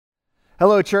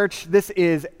Hello, church. This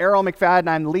is Errol McFadden.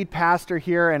 I'm the lead pastor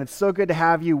here, and it's so good to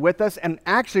have you with us. And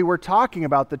actually, we're talking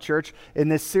about the church in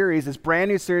this series, this brand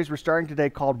new series we're starting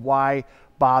today called Why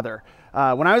Bother?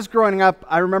 When I was growing up,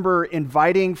 I remember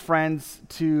inviting friends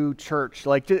to church.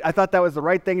 I thought that was the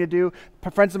right thing to do.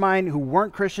 Friends of mine who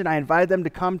weren't Christian, I invited them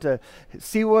to come to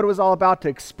see what it was all about, to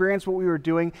experience what we were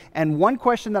doing. And one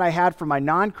question that I had for my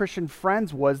non-Christian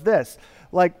friends was this: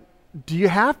 do you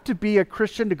have to be a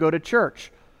Christian to go to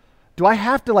church? Do I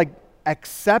have to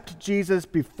accept Jesus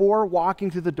before walking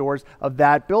through the doors of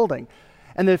that building?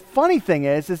 And the funny thing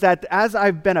is that as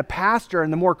I've been a pastor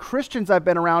and the more Christians I've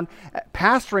been around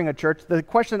pastoring a church, the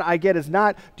question I get is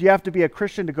not, do you have to be a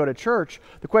Christian to go to church?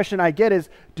 The question I get is,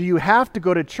 do you have to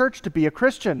go to church to be a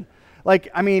Christian?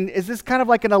 Is this kind of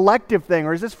like an elective thing,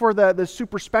 or is this for the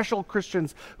super special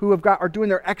Christians who are doing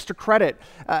their extra credit?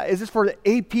 Is this for the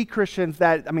AP Christians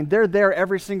that, they're there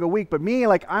every single week, but me,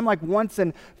 I'm once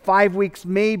in 5 weeks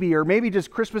maybe, or maybe just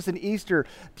Christmas and Easter.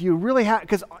 Do you really have,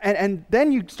 and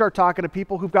then you start talking to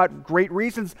people who've got great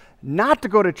reasons not to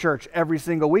go to church every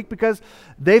single week because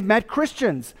they've met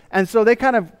Christians. And so they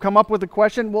kind of come up with the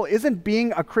question, well, isn't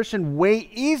being a Christian way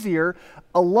easier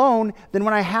alone than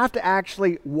when I have to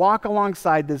actually walk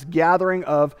alongside this gathering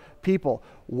of people?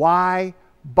 Why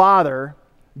bother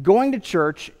going to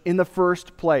church in the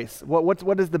first place?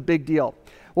 What is the big deal?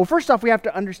 Well, first off, we have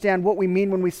to understand what we mean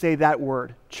when we say that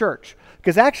word, church.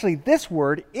 Because actually, this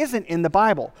word isn't in the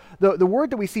Bible. The word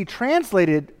that we see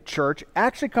translated church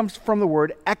actually comes from the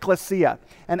word ekklesia.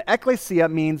 And ekklesia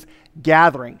means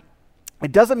gathering.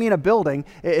 It doesn't mean a building.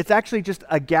 It's actually just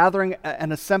a gathering,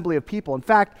 an assembly of people. In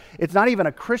fact, it's not even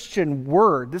a Christian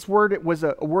word. This word was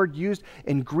a word used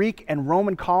in Greek and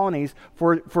Roman colonies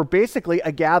for basically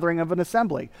a gathering of an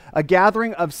assembly, a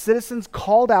gathering of citizens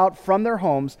called out from their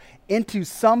homes into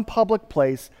some public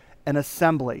place, an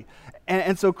assembly.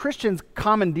 And so Christians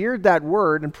commandeered that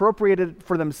word and appropriated it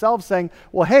for themselves, saying,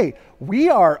 well, hey, we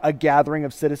are a gathering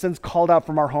of citizens called out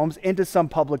from our homes into some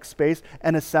public space,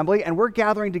 an assembly, and we're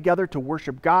gathering together to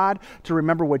worship God, to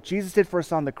remember what Jesus did for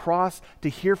us on the cross, to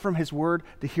hear from his word,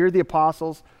 to hear the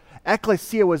apostles.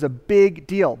 Ecclesia was a big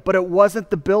deal, but it wasn't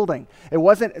the building. It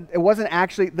wasn't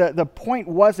actually, the point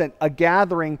wasn't a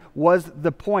gathering was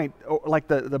the point, like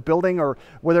the building, or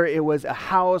whether it was a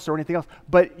house or anything else,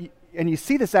 and you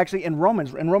see this actually in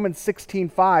Romans. In Romans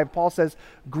 16:5, Paul says,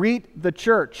 greet the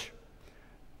church.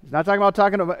 He's not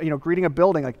talking about greeting a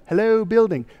building, like, hello,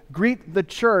 building. Greet the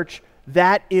church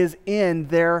that is in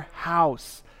their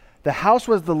house. The house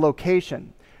was the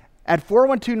location. At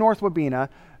 412 North Wabena,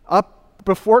 up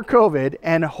before COVID,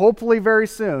 and hopefully very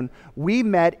soon, we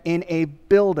met in a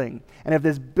building. And if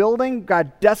this building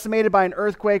got decimated by an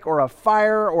earthquake or a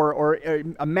fire or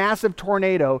a massive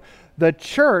tornado, the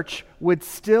church would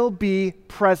still be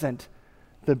present.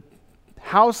 The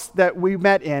house that we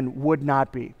met in would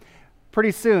not be.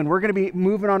 Pretty soon, we're going to be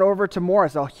moving on over to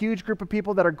Morris, a huge group of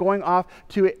people that are going off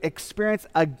to experience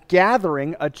a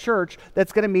gathering, a church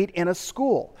that's going to meet in a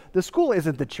school. The school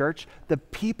isn't the church. The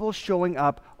people showing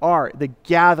up are the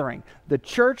gathering. The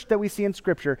church that we see in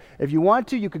Scripture, if you want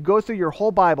to, you could go through your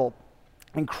whole Bible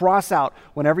and cross out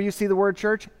whenever you see the word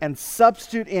church and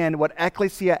substitute in what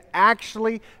ecclesia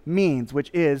actually means,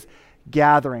 which is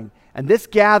gathering. And this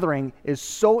gathering is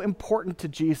so important to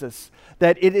Jesus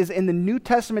that it is in the New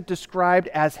Testament described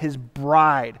as his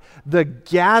bride, the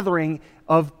gathering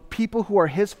of people who are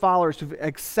his followers, who've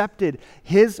accepted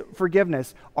his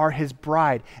forgiveness, are his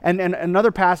bride. And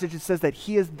another passage, it says that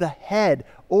he is the head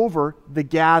over the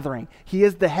gathering. He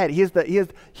is the head. He is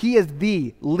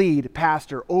the lead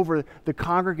pastor over the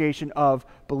congregation of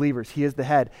believers. He is the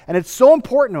head. And it's so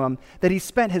important to him that he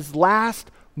spent his last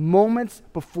moments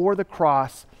before the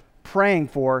cross praying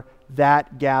for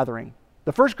that gathering.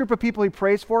 The first group of people he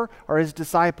prays for are his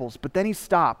disciples, but then he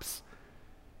stops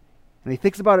and he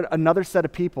thinks about another set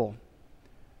of people,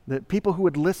 the people who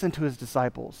would listen to his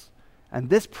disciples. And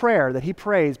this prayer that he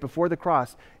prays before the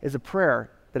cross is a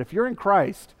prayer that if you're in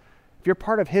Christ, if you're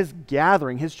part of his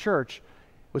gathering, his church,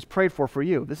 was prayed for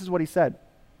you. This is what he said.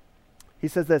 He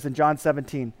says this in John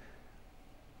 17.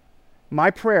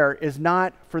 My prayer is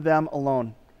not for them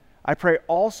alone. I pray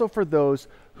also for those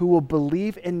who will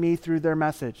believe in me through their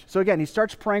message. So again, he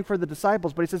starts praying for the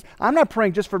disciples, but he says, I'm not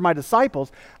praying just for my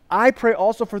disciples. I pray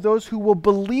also for those who will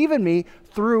believe in me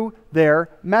through their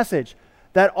message,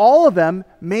 that all of them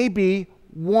may be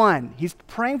one. He's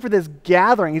praying for this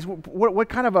gathering. What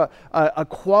kind of a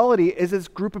quality is this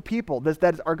group of people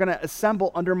that are going to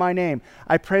assemble under my name?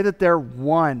 I pray that they're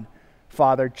one,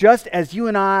 Father, just as you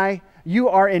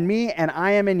are in me and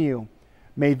I am in you.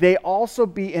 May they also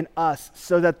be in us,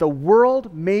 so that the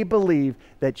world may believe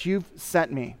that you've sent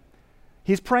me.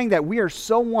 He's praying that we are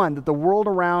so one that the world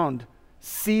around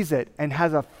sees it and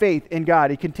has a faith in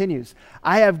God. He continues,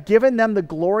 I have given them the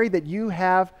glory that you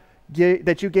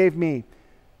gave me,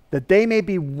 that they may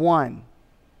be one,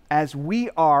 as we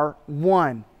are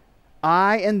one,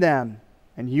 I and them,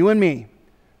 and you and me,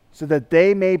 so that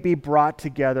they may be brought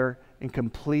together in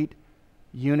complete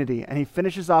unity. And he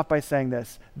finishes off by saying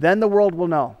this, then the world will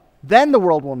know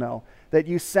that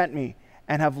you sent me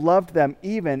and have loved them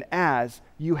even as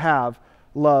you have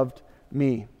loved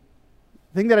me.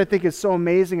 The thing that I think is so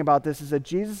amazing about this is that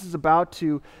Jesus is about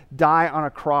to die on a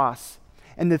cross.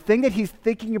 And the thing that he's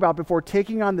thinking about before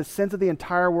taking on the sins of the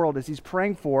entire world is he's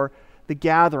praying for the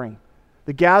gathering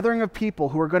of people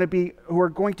who are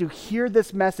going to hear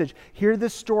this message, hear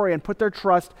this story, and put their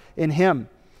trust in him.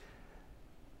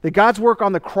 That God's work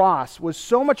on the cross was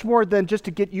so much more than just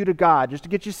to get you to God, just to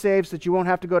get you saved so that you won't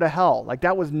have to go to hell. Like,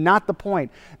 that was not the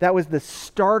point. That was the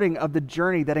starting of the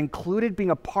journey that included being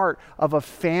a part of a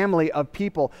family of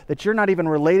people that you're not even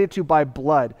related to by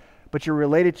blood, but you're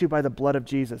related to by the blood of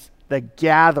Jesus. The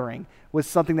gathering was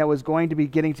something that was going to be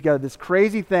getting together, this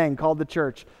crazy thing called the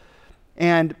church.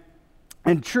 And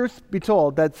truth be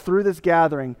told, that through this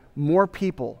gathering, more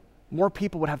people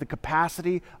would have the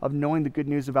capacity of knowing the good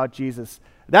news about Jesus.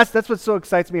 That's what so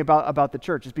excites me about the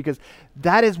church, is because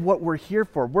that is what we're here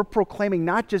for. We're proclaiming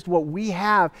not just what we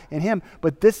have in him,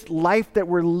 but this life that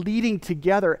we're leading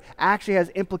together actually has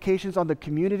implications on the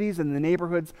communities and the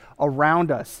neighborhoods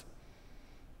around us.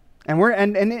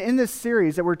 And in this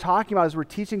series that we're talking about as we're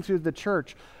teaching through the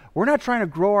church, we're not trying to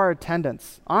grow our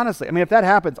attendance. Honestly, I mean, if that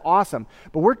happens, awesome.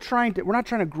 But we're not trying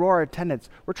to grow our attendance.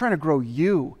 We're trying to grow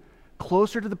you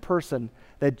closer to the person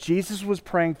that Jesus was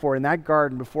praying for in that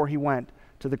garden before he went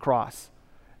to the cross.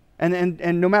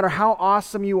 And no matter how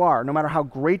awesome you are, no matter how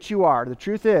great you are, the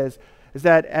truth is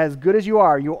that as good as you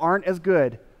aren't as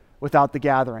good without the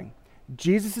gathering.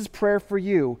 Jesus' prayer for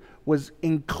you was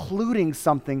including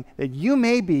something that you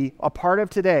may be a part of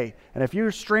today. And if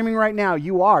you're streaming right now,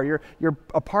 you're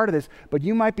a part of this, but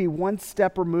you might be one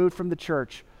step removed from the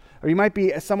church. Or you might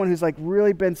be someone who's like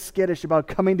really been skittish about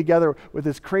coming together with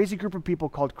this crazy group of people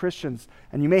called Christians,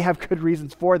 and you may have good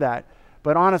reasons for that.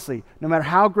 But honestly, no matter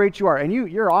how great you are, and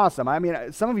you're awesome. I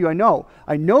mean, some of you I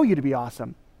know you to be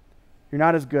awesome. You're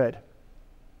not as good.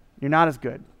 You're not as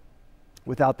good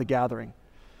without the gathering.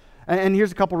 And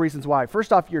here's a couple reasons why.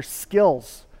 First off, your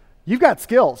skills. You've got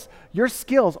skills. Your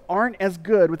skills aren't as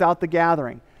good without the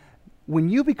gathering. When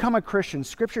you become a Christian,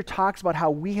 Scripture talks about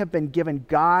how we have been given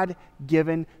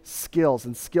God-given skills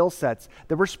and skill sets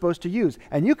that we're supposed to use.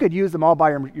 And you could use them all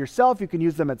by yourself. You can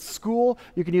use them at school.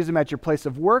 You can use them at your place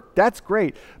of work. That's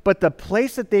great. But the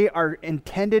place that they are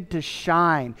intended to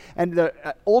shine and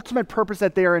the ultimate purpose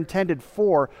that they are intended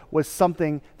for was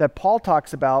something that Paul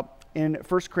talks about in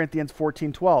 1 Corinthians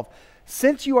 14:12.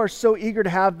 Since you are so eager to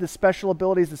have the special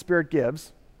abilities the Spirit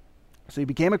gives, so you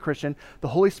became a Christian, the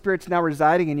Holy Spirit's now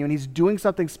residing in you, and he's doing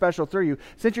something special through you.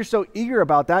 Since you're so eager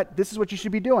about that, this is what you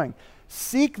should be doing.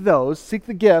 Seek the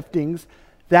giftings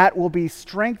that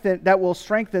will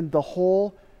strengthen the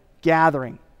whole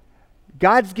gathering.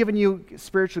 God's given you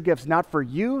spiritual gifts, not for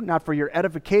you, not for your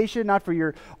edification, not for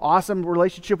your awesome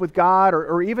relationship with God,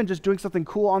 or even just doing something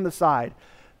cool on the side.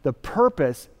 The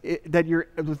purpose,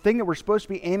 the thing that we're supposed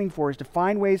to be aiming for is to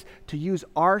find ways to use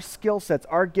our skill sets,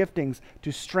 our giftings,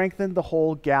 to strengthen the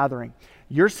whole gathering.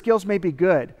 Your skills may be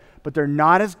good, but they're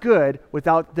not as good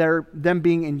without them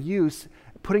being in use,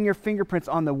 putting your fingerprints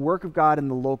on the work of God in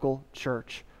the local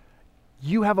church.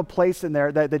 You have a place in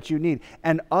there that you need,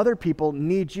 and other people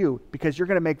need you because you're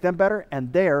going to make them better,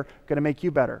 and they're going to make you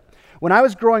better. When I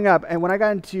was growing up, and when I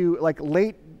got into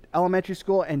late elementary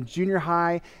school and junior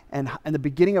high and the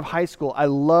beginning of high school, I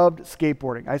loved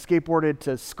skateboarding. I skateboarded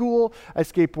to school, I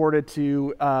skateboarded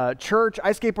to church,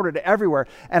 I skateboarded everywhere,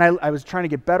 and I was trying to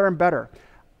get better and better.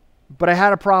 But I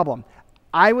had a problem.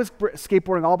 I was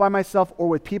skateboarding all by myself or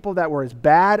with people that were as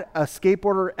bad a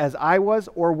skateboarder as I was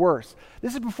or worse.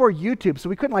 This is before YouTube, so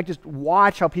we couldn't just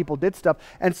watch how people did stuff.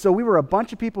 And so we were a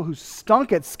bunch of people who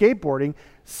stunk at skateboarding,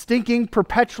 stinking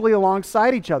perpetually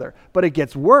alongside each other. But it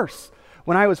gets worse.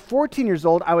 When I was 14 years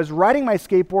old, I was riding my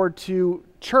skateboard to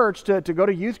church to go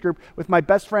to youth group with my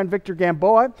best friend, Victor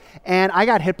Gamboa, and I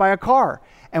got hit by a car.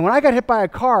 And when I got hit by a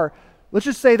car, let's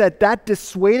just say that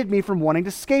dissuaded me from wanting to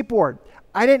skateboard.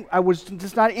 I was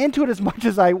just not into it as much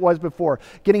as I was before.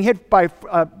 Getting hit by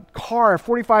a car at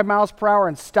 45 miles per hour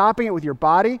and stopping it with your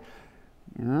body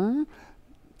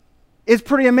is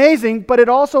pretty amazing, but it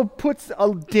also puts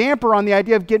a damper on the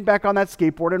idea of getting back on that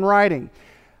skateboard and riding.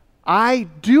 I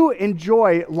do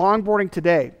enjoy longboarding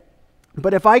today,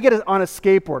 but if I get on a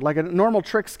skateboard, like a normal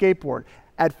trick skateboard,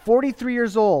 At 43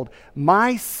 years old,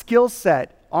 my skill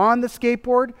set on the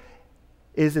skateboard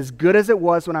is as good as it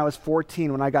was when I was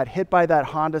 14, when I got hit by that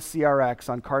Honda CRX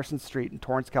on Carson Street in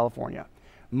Torrance, California.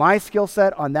 My skill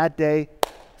set on that day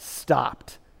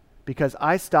stopped because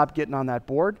I stopped getting on that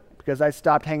board, because I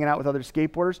stopped hanging out with other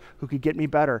skateboarders who could get me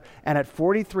better. And at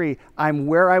 43, I'm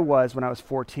where I was when I was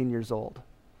 14 years old.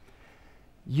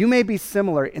 You may be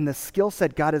similar in the skill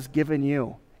set God has given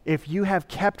you if you have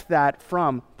kept that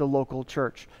from the local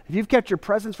church. If you've kept your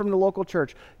presence from the local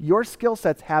church, your skill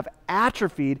sets have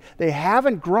atrophied. They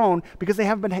haven't grown because they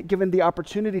haven't been given the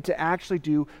opportunity to actually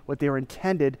do what they were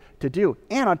intended to do.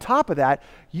 And on top of that,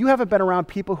 you haven't been around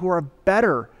people who are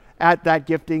better at that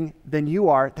gifting than you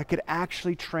are, that could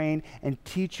actually train and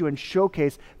teach you and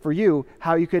showcase for you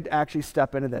how you could actually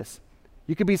step into this.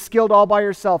 You could be skilled all by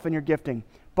yourself in your gifting,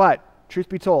 but truth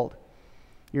be told,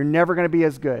 you're never going to be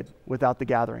as good without the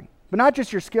gathering. But not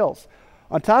just your skills.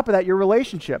 On top of that, your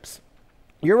relationships.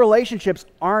 Your relationships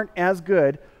aren't as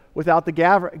good without the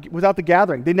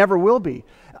gathering. They never will be.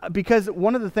 Because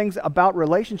one of the things about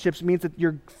relationships means that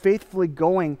you're faithfully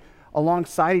going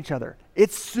alongside each other.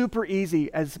 It's super easy,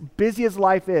 as busy as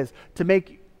life is, to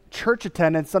make church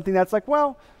attendance something that's like,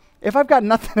 well, if I've got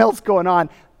nothing else going on,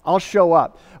 I'll show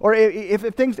up. Or if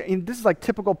things, and this is like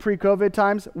typical pre-COVID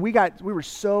times, we were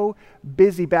so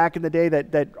busy back in the day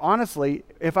that honestly,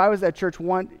 if I was at church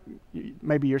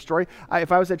maybe your story,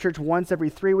 if I was at church once every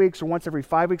 3 weeks or once every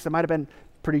 5 weeks, it might have been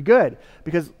pretty good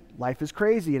because life is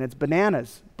crazy and it's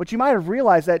bananas. But you might have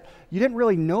realized that you didn't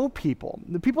really know people.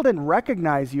 The people didn't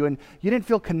recognize you and you didn't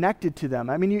feel connected to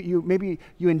them. I mean, maybe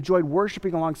you enjoyed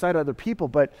worshiping alongside other people,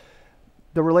 but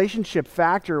the relationship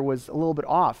factor was a little bit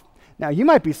off. Now, you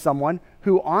might be someone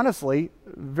who honestly,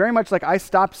 very much like I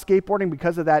stopped skateboarding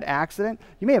because of that accident.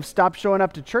 You may have stopped showing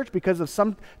up to church because of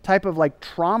some type of like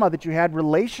trauma that you had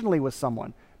relationally with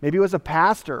someone. Maybe it was a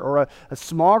pastor or a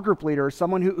small group leader or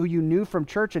someone who you knew from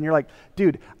church, and you're like,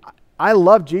 dude, I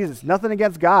love Jesus. Nothing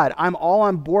against God. I'm all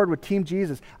on board with Team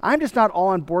Jesus. I'm just not all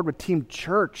on board with Team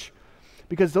Church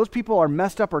because those people are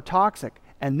messed up or toxic.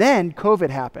 And then COVID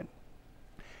happened.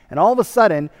 And all of a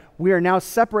sudden, we are now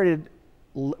separated.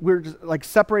 We're just like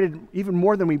separated even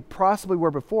more than we possibly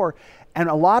were before. And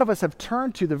a lot of us have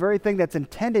turned to the very thing that's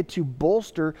intended to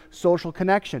bolster social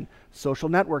connection, social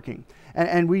networking.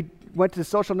 And we went to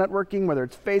social networking, whether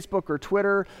it's Facebook or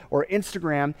Twitter or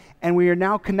Instagram, and we are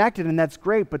now connected, and that's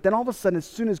great. But then all of a sudden, as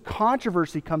soon as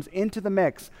controversy comes into the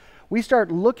mix, we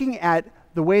start looking at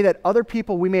the way that other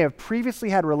people we may have previously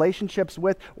had relationships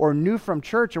with or knew from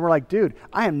church, and we're like, dude,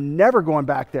 I am never going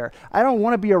back there. I don't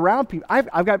want to be around people.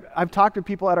 I've talked to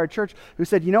people at our church who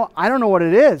said, you know, I don't know what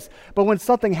it is, but when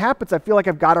something happens, I feel like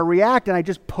I've got to react, and I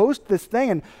just post this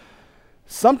thing, and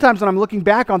sometimes when I'm looking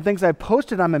back on things I've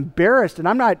posted, I'm embarrassed, and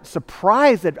I'm not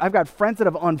surprised that I've got friends that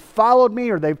have unfollowed me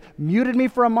or they've muted me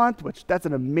for a month, which that's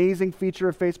an amazing feature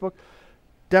of Facebook.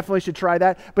 Definitely should try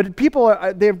that. But people,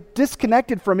 they're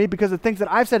disconnected from me because of things that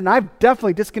I've said, and I've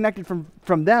definitely disconnected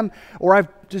from them, or I've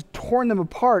just torn them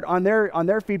apart on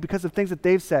their feed because of things that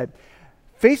they've said.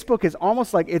 Facebook is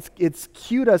almost like it's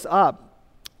queued us up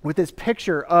with this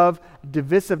picture of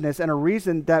divisiveness and a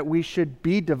reason that we should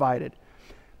be divided.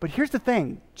 But here's the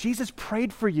thing, Jesus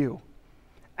prayed for you.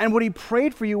 And what he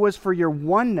prayed for you was for your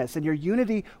oneness and your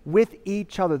unity with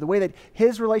each other. The way that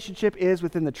his relationship is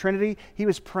within the Trinity, he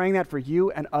was praying that for you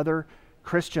and other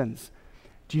Christians.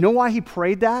 Do you know why he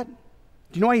prayed that? Do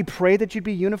you know why he prayed that you'd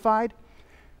be unified?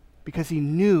 Because he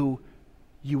knew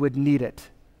you would need it.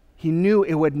 He knew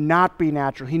it would not be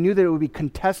natural. He knew that it would be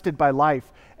contested by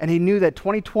life. And he knew that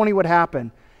 2020 would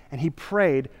happen. And he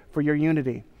prayed for your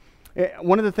unity.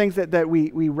 One of the things that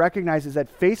we recognize is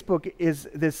that Facebook is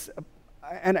this,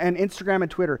 and Instagram and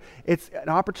Twitter, it's an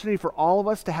opportunity for all of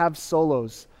us to have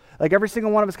solos. Like every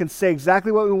single one of us can say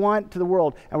exactly what we want to the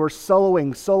world, and we're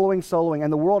soloing.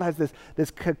 And the world has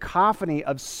this cacophony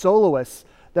of soloists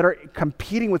that are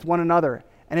competing with one another.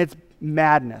 And it's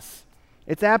madness.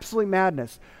 It's absolute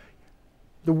madness.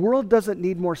 The world doesn't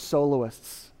need more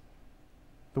soloists.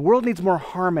 The world needs more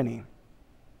harmony.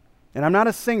 And I'm not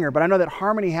a singer, but I know that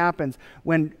harmony happens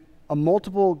when a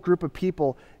multiple group of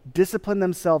people discipline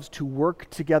themselves to work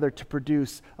together to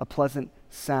produce a pleasant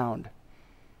sound.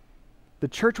 The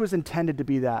church was intended to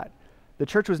be that. The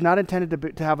church was not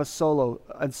intended to have a solo.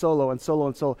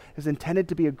 It was intended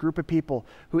to be a group of people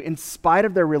who, in spite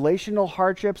of their relational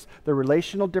hardships, their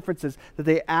relational differences, that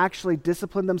they actually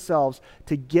disciplined themselves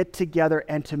to get together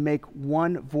and to make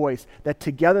one voice, that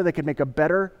together they could make a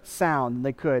better sound than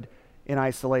they could in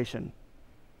isolation.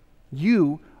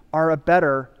 You are a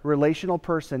better relational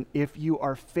person if you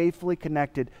are faithfully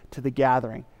connected to the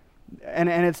gathering. And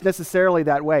it's necessarily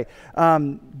that way.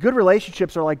 Good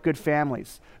relationships are like good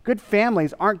families. Good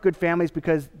families aren't good families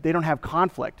because they don't have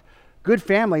conflict. Good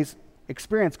families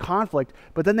experience conflict,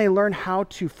 but then they learn how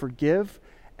to forgive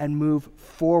and move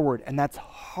forward. And that's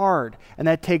hard. And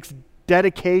that takes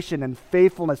dedication and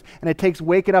faithfulness. And it takes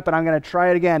waking up and I'm going to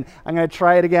try it again. I'm going to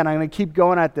try it again. I'm going to keep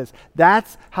going at this.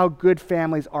 That's how good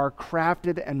families are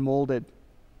crafted and molded.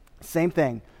 Same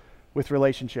thing with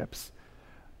relationships.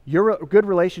 Your good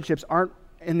relationships aren't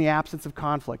in the absence of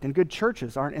conflict, and good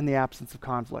churches aren't in the absence of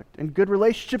conflict, and good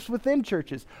relationships within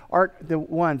churches aren't the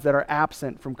ones that are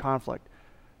absent from conflict.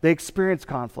 They experience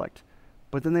conflict,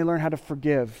 but then they learn how to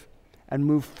forgive and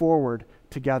move forward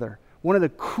together. One of the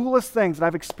coolest things that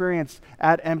I've experienced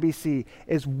at NBC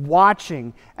is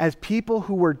watching as people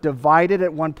who were divided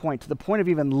at one point, to the point of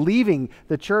even leaving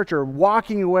the church or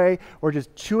walking away or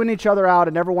just chewing each other out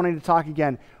and never wanting to talk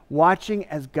again, watching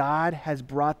as God has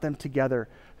brought them together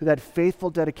through that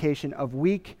faithful dedication of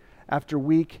week after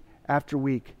week after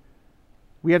week.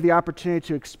 We have the opportunity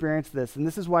to experience this, and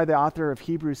this is why the author of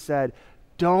Hebrews said,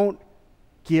 don't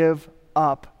give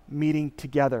up meeting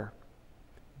together.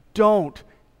 Don't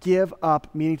give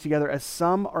up meeting together as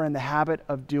some are in the habit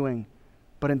of doing,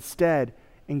 but instead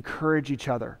encourage each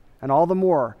other. And all the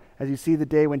more as you see the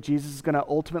day when Jesus is going to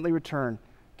ultimately return,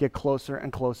 get closer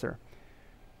and closer.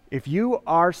 If you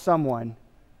are someone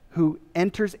who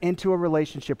enters into a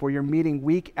relationship where you're meeting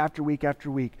week after week after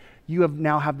week, you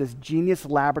now have this genius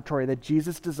laboratory that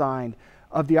Jesus designed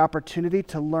of the opportunity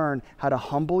to learn how to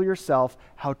humble yourself,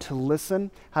 how to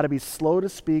listen, how to be slow to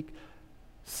speak,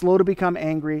 slow to become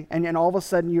angry, and all of a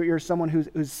sudden you're someone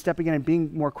who's stepping in and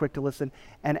being more quick to listen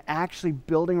and actually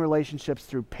building relationships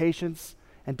through patience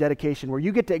and dedication, where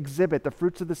you get to exhibit the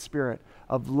fruits of the Spirit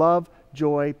of love,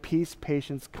 joy, peace,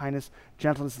 patience, kindness,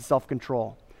 gentleness, and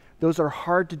self-control. Those are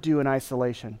hard to do in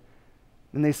isolation,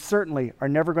 and they certainly are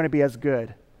never going to be as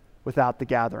good without the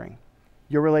gathering.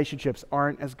 Your relationships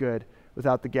aren't as good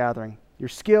without the gathering. Your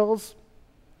skills,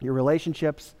 your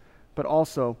relationships, but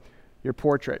also your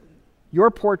portrait. Your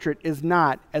portrait is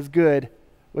not as good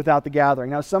without the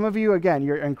gathering. Now, some of you, again,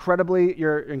 you're incredibly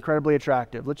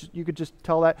attractive. You could just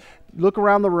tell that. Look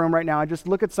around the room right now and just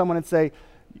look at someone and say,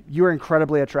 you're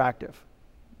incredibly attractive.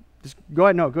 Just go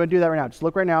ahead and do that right now. Just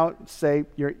look right now, say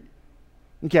you're,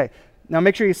 okay. Now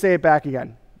make sure you say it back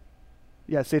again.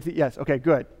 Yes, yes, okay,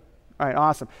 good. All right,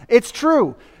 awesome. It's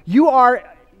true.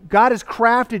 God has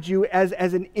crafted you as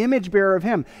an image bearer of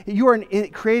Him. You are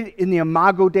created in the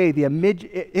imago Dei, the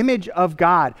image of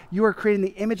God. You are created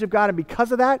in the image of God, and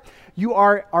because of that, you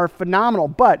are phenomenal.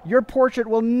 But your portrait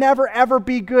will never, ever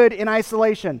be good in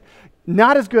isolation.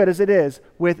 Not as good as it is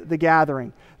with the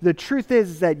gathering. The truth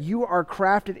is that you are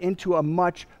crafted into a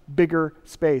much bigger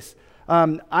space.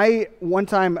 I one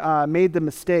time made the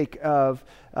mistake of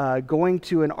going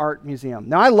to an art museum.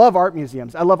 Now, I love art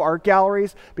museums. I love art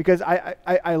galleries because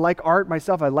I like art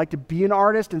myself. I like to be an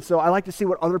artist, and so I like to see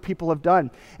what other people have done.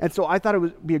 And so I thought it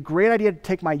would be a great idea to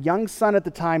take my young son at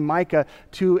the time, Micah,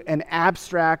 to an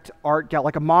abstract art gallery,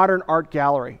 like a modern art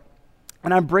gallery.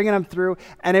 And I'm bringing him through,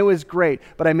 and it was great.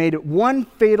 But I made one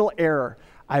fatal error.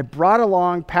 I brought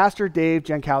along Pastor Dave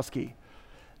Jankowski.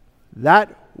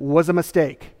 That was a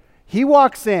mistake. He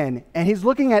walks in, and he's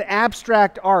looking at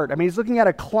abstract art. I mean, he's looking at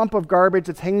a clump of garbage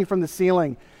that's hanging from the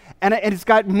ceiling. And it's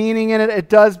got meaning in it. It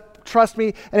does, trust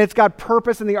me. And it's got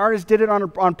purpose, and the artist did it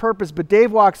on purpose. But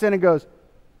Dave walks in and goes,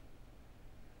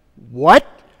 "What?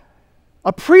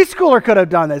 A preschooler could have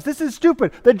done this. This is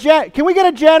stupid. Can we get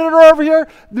a janitor over here?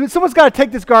 Someone's got to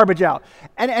take this garbage out."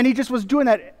 And he just was doing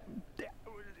that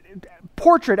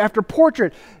portrait after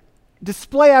portrait,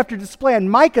 display after display, and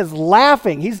Micah's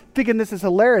laughing. He's thinking this is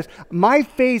hilarious. My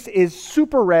face is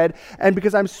super red, and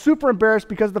because I'm super embarrassed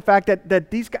because of the fact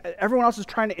that these guys, everyone else is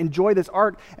trying to enjoy this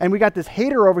art, and we got this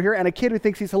hater over here and a kid who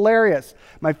thinks he's hilarious.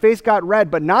 My face got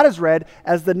red, but not as red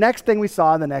as the next thing we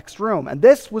saw in the next room. And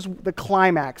this was the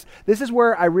climax. This is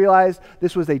where I realized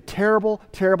this was a terrible,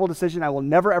 terrible decision I will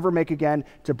never ever make again,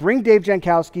 to bring Dave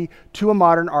Jankowski to a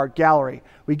modern art gallery.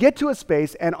 We get to a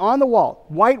space, and on the wall,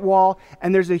 white wall,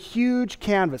 and there's a huge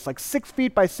canvas, like 6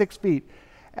 feet by 6 feet.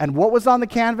 And what was on the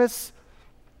canvas?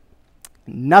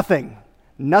 Nothing.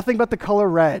 Nothing but the color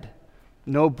red.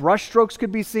 No brush strokes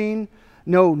could be seen,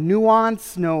 no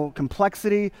nuance, no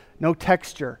complexity, no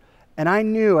texture. And I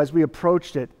knew as we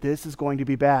approached it, this is going to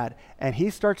be bad. And he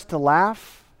starts to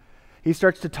laugh. He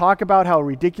starts to talk about how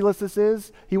ridiculous this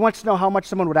is. He wants to know how much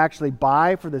someone would actually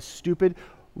buy for this stupid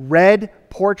red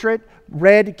portrait,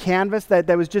 red canvas that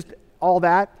was just all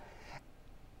that.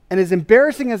 And as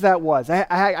embarrassing as that was,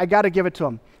 I got to give it to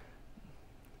him.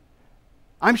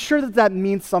 I'm sure that that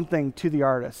means something to the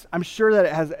artist. I'm sure that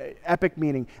it has epic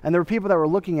meaning, and there were people that were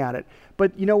looking at it.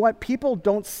 But you know what? People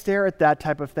don't stare at that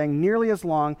type of thing nearly as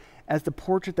long as the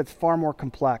portrait that's far more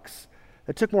complex.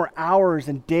 It took more hours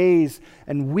and days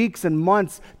and weeks and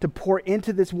months to pour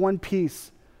into this one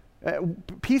piece.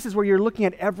 Pieces where you're looking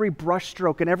at every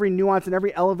brushstroke and every nuance and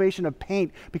every elevation of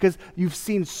paint because you've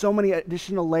seen so many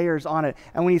additional layers on it.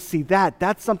 And when you see that,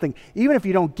 that's something, even if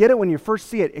you don't get it when you first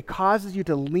see it, it causes you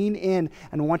to lean in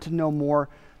and want to know more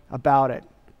about it.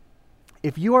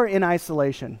 If you are in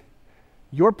isolation,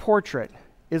 your portrait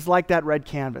is like that red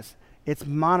canvas. It's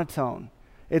monotone.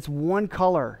 It's one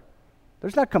color.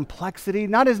 There's not complexity,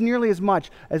 not as nearly as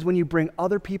much as when you bring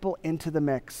other people into the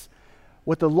mix.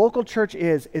 What the local church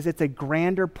is it's a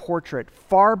grander portrait,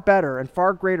 far better and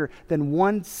far greater than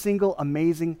one single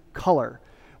amazing color.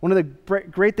 One of the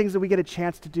great things that we get a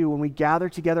chance to do when we gather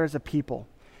together as a people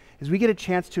is we get a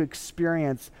chance to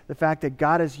experience the fact that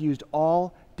God has used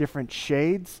all different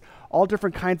shades, all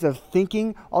different kinds of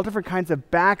thinking, all different kinds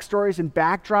of backstories and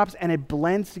backdrops, and it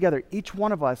blends together. Each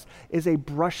one of us is a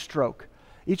brushstroke.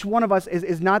 Each one of us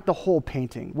is not the whole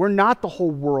painting. We're not the whole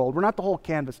world. We're not the whole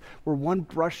canvas. We're one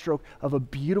brushstroke of a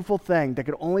beautiful thing that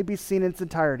could only be seen in its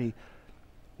entirety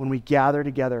when we gather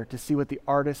together to see what the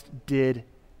artist did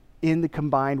in the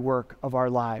combined work of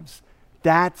our lives.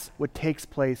 That's what takes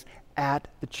place at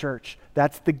the church.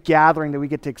 That's the gathering that we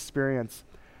get to experience.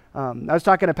 I was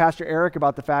talking to Pastor Eric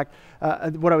about the fact,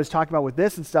 what I was talking about with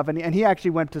this and stuff, and he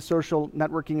actually went to social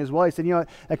networking as well. He said, you know,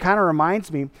 it kind of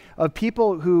reminds me of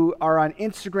people who are on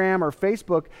Instagram or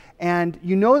Facebook, and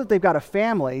you know that they've got a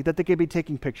family that they could be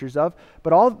taking pictures of,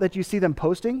 but all that you see them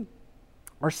posting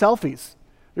are selfies.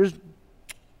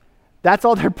 That's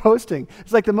all they're posting.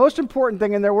 It's like the most important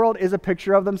thing in their world is a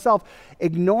picture of themselves,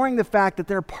 ignoring the fact that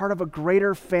they're part of a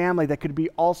greater family that could be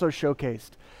also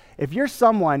showcased. If you're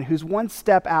someone who's one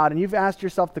step out and you've asked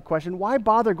yourself the question, why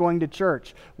bother going to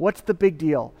church? What's the big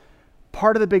deal?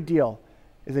 Part of the big deal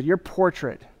is that your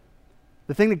portrait,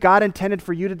 the thing that God intended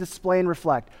for you to display and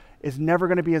reflect, is never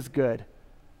going to be as good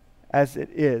as it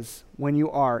is when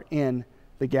you are in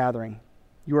the gathering.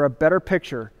 You are a better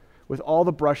picture with all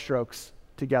the brushstrokes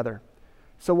together.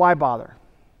 So why bother?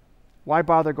 Why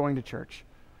bother going to church?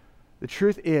 The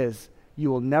truth is, you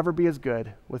will never be as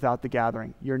good without the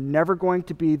gathering. You're never going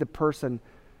to be the person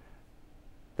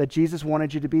that Jesus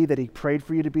wanted you to be, that he prayed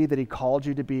for you to be, that he called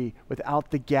you to be,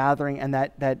 without the gathering and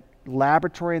that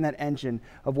laboratory and that engine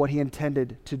of what he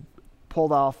intended to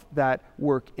pull off that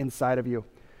work inside of you.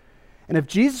 And if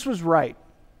Jesus was right,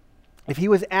 if he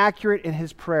was accurate in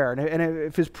his prayer, and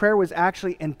if his prayer was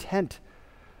actually intent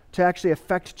to actually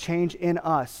affect change in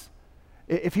us,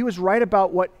 if he was right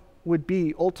about what would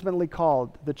be ultimately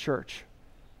called the church,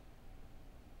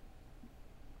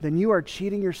 then you are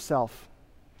cheating yourself,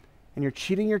 and you're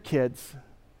cheating your kids,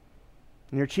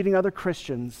 and you're cheating other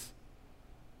Christians,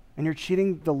 and you're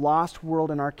cheating the lost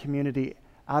world in our community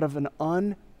out of an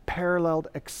unparalleled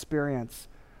experience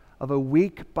of a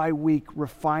week-by-week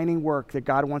refining work that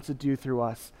God wants to do through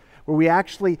us, where we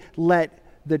actually let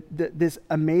this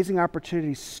amazing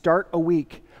opportunity start a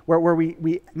week where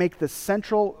we make the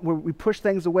central, where we push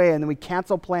things away and then we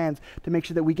cancel plans to make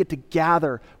sure that we get to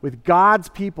gather with God's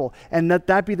people, and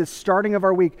that be the starting of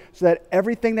our week, so that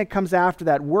everything that comes after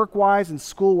that, work-wise and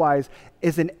school-wise,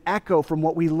 is an echo from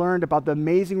what we learned about the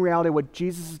amazing reality of what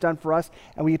Jesus has done for us,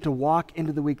 and we get to walk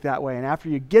into the week that way. And after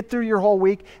you get through your whole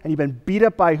week and you've been beat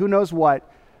up by who knows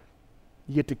what,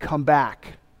 you get to come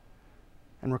back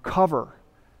and recover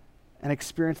and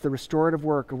experience the restorative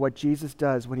work of what Jesus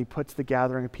does when he puts the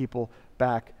gathering of people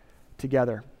back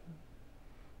together.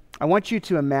 I want you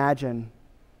to imagine,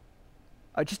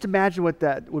 just imagine what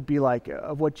that would be like,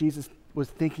 of what Jesus was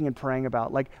thinking and praying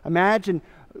about. Like, imagine,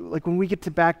 like, when we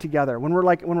get back together, when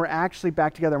we're actually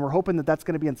back together, and we're hoping that that's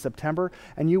going to be in September,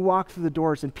 and you walk through the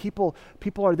doors and people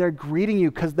are there greeting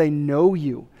you because they know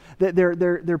you.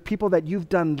 They're people that you've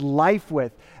done life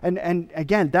with. And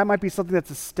again, that might be something that's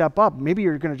a step up. Maybe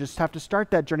you're going to just have to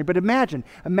start that journey. But imagine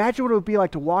what it would be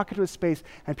like to walk into a space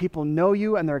and people know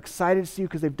you and they're excited to see you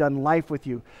because they've done life with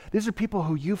you. These are people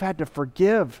who you've had to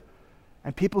forgive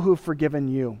and people who have forgiven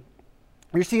you.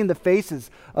 You're seeing the faces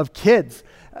of kids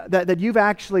that you've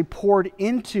actually poured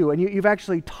into, and you've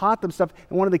actually taught them stuff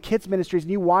in one of the kids' ministries,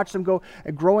 and you watch them go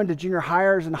and grow into junior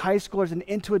hires and high schoolers and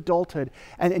into adulthood.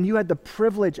 And you had the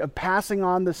privilege of passing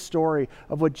on the story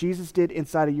of what Jesus did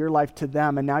inside of your life to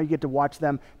them, and now you get to watch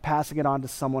them passing it on to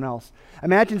someone else.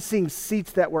 Imagine seeing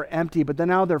seats that were empty, but then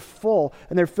now they're full,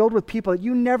 and they're filled with people that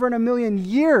you never in a million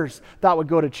years thought would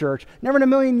go to church, never in a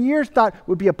million years thought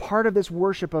would be a part of this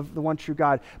worship of the one true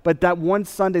God. But that one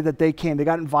Sunday that they came, they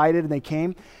got invited and they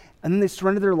came, And then they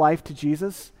surrendered their life to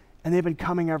Jesus, and they've been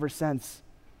coming ever since.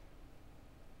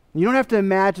 You don't have to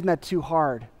imagine that too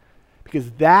hard,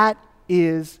 because that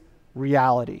is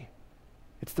reality.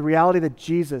 It's the reality that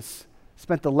Jesus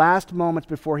spent the last moments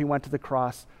before he went to the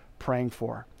cross praying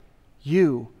for.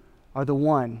 You are the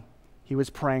one he was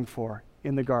praying for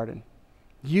in the garden.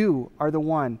 You are the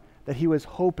one that he was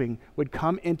hoping would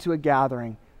come into a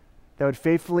gathering that would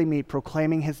faithfully meet,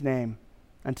 proclaiming his name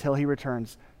until he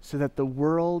returns, so that the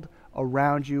world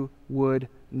around you would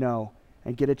know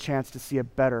and get a chance to see a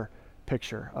better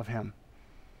picture of him.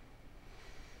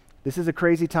 This is a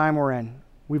crazy time we're in.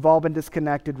 We've all been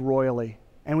disconnected royally,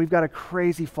 and we've got a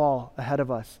crazy fall ahead of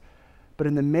us. But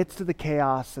in the midst of the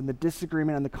chaos and the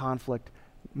disagreement and the conflict,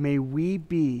 may we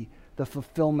be the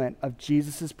fulfillment of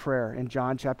Jesus' prayer in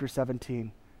John chapter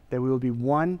 17, that we will be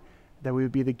one, that we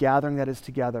would be the gathering that is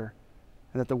together,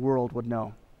 and that the world would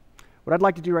know. What I'd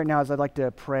like to do right now is I'd like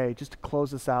to pray just to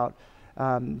close this out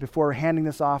before handing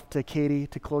this off to Katie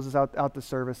to close us out the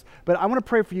service. But I want to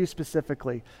pray for you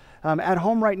specifically. At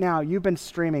home right now, you've been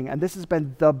streaming, and this has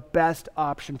been the best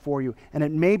option for you. And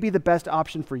it may be the best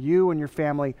option for you and your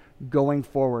family going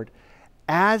forward.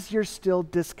 As you're still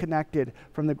disconnected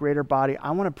from the greater body,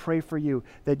 I want to pray for you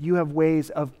that you have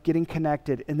ways of getting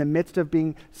connected in the midst of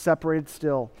being separated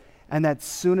still, and that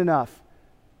soon enough,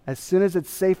 as soon as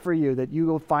it's safe for you, that you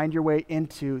will find your way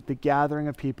into the gathering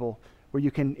of people where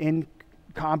you can, in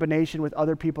combination with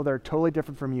other people that are totally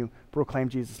different from you, proclaim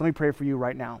Jesus. Let me pray for you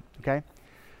right now, okay?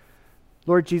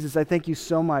 Lord Jesus, I thank you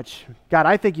so much. God,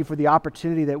 I thank you for the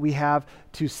opportunity that we have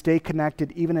to stay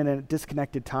connected even in a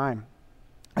disconnected time.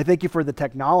 I thank you for the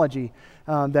technology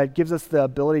that gives us the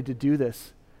ability to do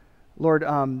this. Lord,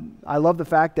 I love the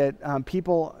fact that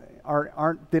people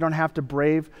they don't have to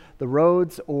brave the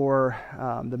roads or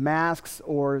the masks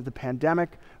or the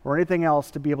pandemic or anything else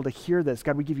to be able to hear this.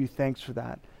 God, we give you thanks for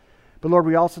that. But Lord,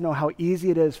 we also know how easy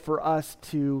it is for us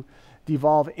to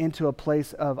devolve into a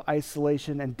place of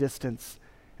isolation and distance.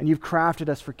 And you've crafted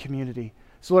us for community.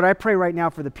 So Lord, I pray right now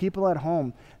for the people at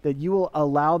home that you will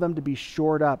allow them to be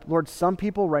shored up. Lord, some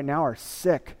people right now are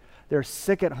sick. They're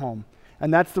sick at home.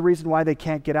 And that's the reason why they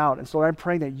can't get out. And so I'm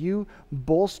praying that you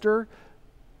bolster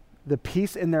the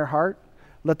peace in their heart.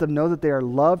 Let them know that they are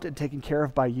loved and taken care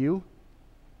of by you.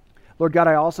 Lord God,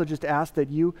 I also just ask that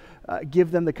you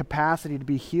give them the capacity to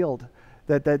be healed.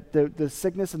 That the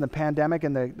sickness and the pandemic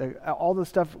and all the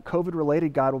stuff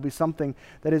COVID-related, God, will be something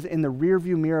that is in the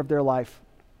rearview mirror of their life.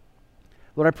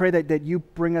 Lord, I pray that you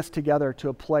bring us together to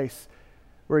a place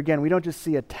where, again, we don't just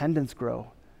see attendance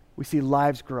grow, we see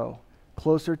lives grow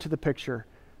closer to the picture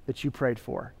that you prayed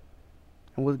for.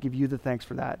 And we'll give you the thanks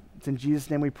for that. It's in Jesus'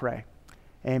 name we pray.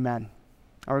 Amen.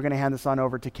 Now we're going to hand this on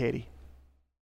over to Katie.